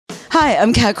Hi,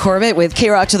 I'm Kat Corbett with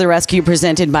KROQ to the Rescue,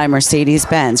 presented by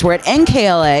Mercedes-Benz. We're at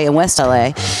NKLA in West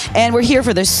LA, and we're here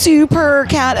for the Su-purr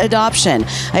cat adoption.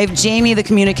 I have Jamie, the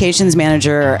communications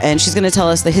manager, and she's going to tell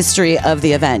us the history of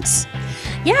the event.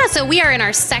 Yeah, so we are in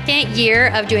our second year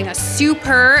of doing a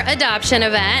Su-purr Adoption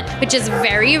Event, which is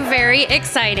very, very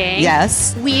exciting.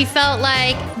 Yes. We felt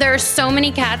like there are so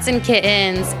many cats and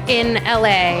kittens in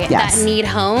LA that need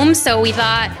homes, so we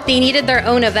thought they needed their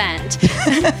own event.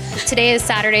 Today is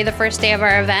Saturday, the first day of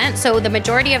our event, so the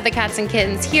majority of the cats and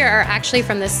kittens here are actually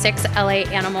from the 6 LA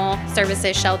Animal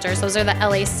Services shelters. Those are the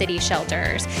LA City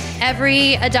shelters.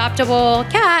 Every adoptable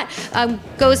cat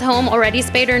goes home already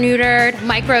spayed or neutered,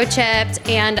 microchipped,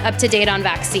 and up to date on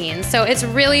vaccines. So it's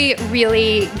really,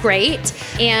 really great.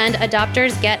 And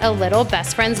adopters get a little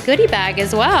best friends goodie bag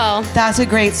as well. That's a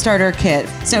great starter kit.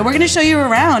 So we're going to show you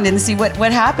around and see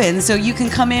what happens, so you can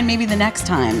come in maybe the next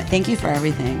time. Thank you for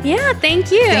everything. Yeah,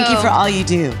 thank you. Thank you for all you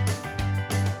do.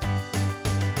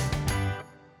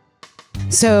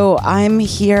 So I'm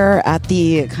here at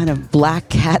the kind of black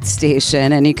cat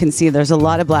station, and you can see there's a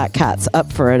lot of black cats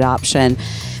up for adoption.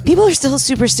 People are still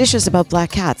superstitious about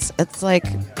black cats. It's like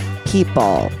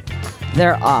people.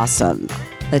 They're awesome.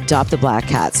 Adopt the black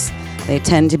cats. They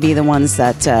tend to be the ones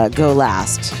that go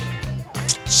last.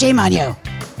 Shame on you.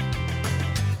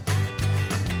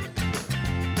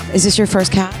 Is this your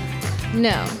first cat?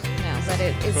 No, but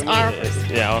it's our first.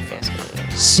 Yeah, our first.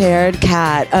 Shared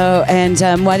cat. Oh,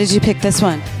 and why did you pick this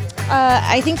one?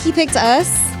 I think he picked us,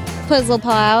 put his little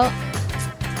paw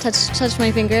out, touched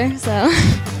my finger, so.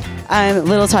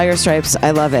 Little tiger stripes.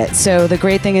 I love it. So the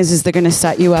great thing is they're going to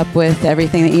set you up with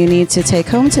everything that you need to take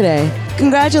home today.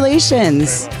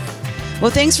 Congratulations. Well,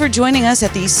 thanks for joining us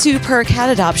at the Su-purr cat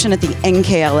adoption at the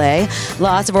NKLA.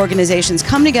 Lots of organizations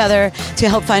come together to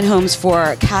help find homes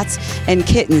for cats and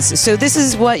kittens. So this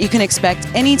is what you can expect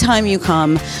anytime you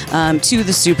come to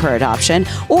the Su-purr adoption,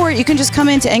 or you can just come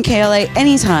into NKLA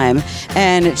anytime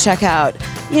and check out,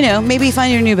 maybe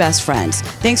find your new best friend.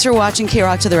 Thanks for watching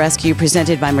KROQ to the Rescue,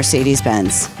 presented by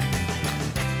Mercedes-Benz.